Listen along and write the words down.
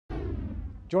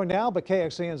Joined now by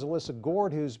KXAN's Alyssa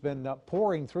Goard, who's been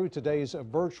pouring through today's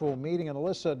virtual meeting. And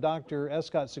Alyssa, Dr.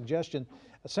 Escott's suggestion,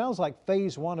 it sounds like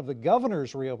phase one of the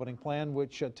governor's reopening plan,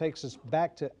 which takes us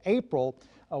back to April.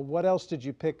 What else did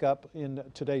you pick up in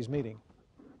today's meeting?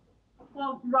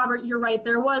 Well, Robert, you're right.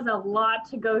 There was a lot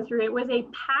to go through. It was a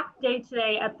packed day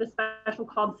today at the special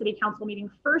called city council meeting.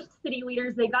 First, city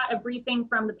leaders, they got a briefing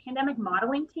from the pandemic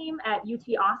modeling team at UT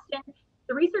Austin.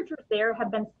 The researchers there have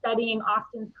been studying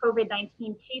Austin's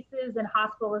COVID-19 cases and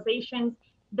hospitalizations.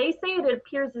 They say it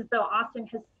appears as though Austin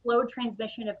has slowed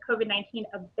transmission of COVID-19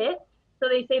 a bit. So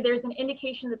they say there's an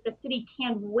indication that the city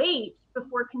can wait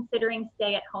before considering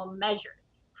stay-at-home measures.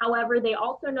 However, they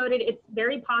also noted it's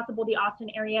very possible the Austin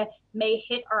area may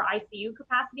hit our ICU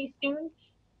capacity soon.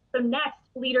 So next,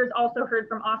 leaders also heard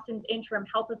from Austin's interim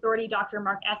health authority, Dr.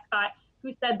 Mark Escott,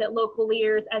 who said that local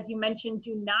leaders, as you mentioned,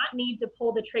 do not need to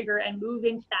pull the trigger and move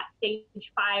into that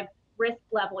stage 5 risk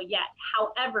level yet.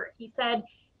 However, he said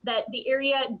that the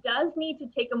area does need to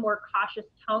take a more cautious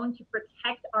tone to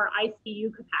protect our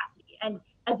ICU capacity. And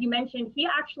as you mentioned, he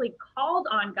actually called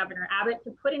on Governor Abbott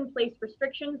to put in place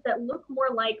restrictions that look more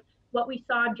like what we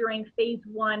saw during phase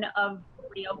 1 of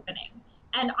reopening.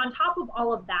 And on top of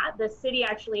all of that, the city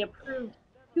actually approved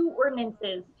 2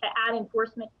 ordinances to add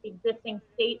enforcement to existing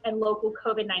state and local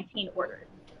COVID-19 orders.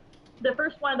 The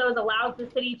first one of those allows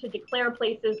the city to declare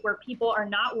places where people are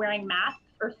not wearing masks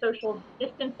or social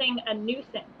distancing a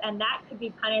nuisance, and that could be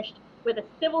punished with a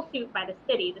civil suit by the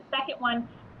city. The second one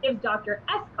gives Dr.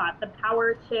 Escott the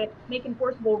power to make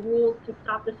enforceable rules to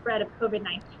stop the spread of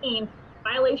COVID-19.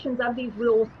 Violations of these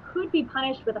rules could be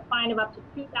punished with a fine of up to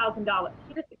 $2,000.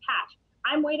 Here's the catch.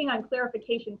 I'm waiting on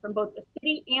clarification from both the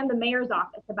city and the mayor's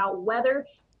office about whether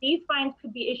these fines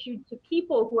could be issued to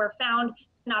people who are found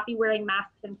to not be wearing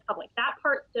masks in public. That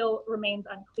part still remains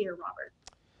unclear, Robert.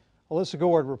 Alyssa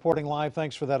Goard reporting live.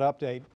 Thanks for that update.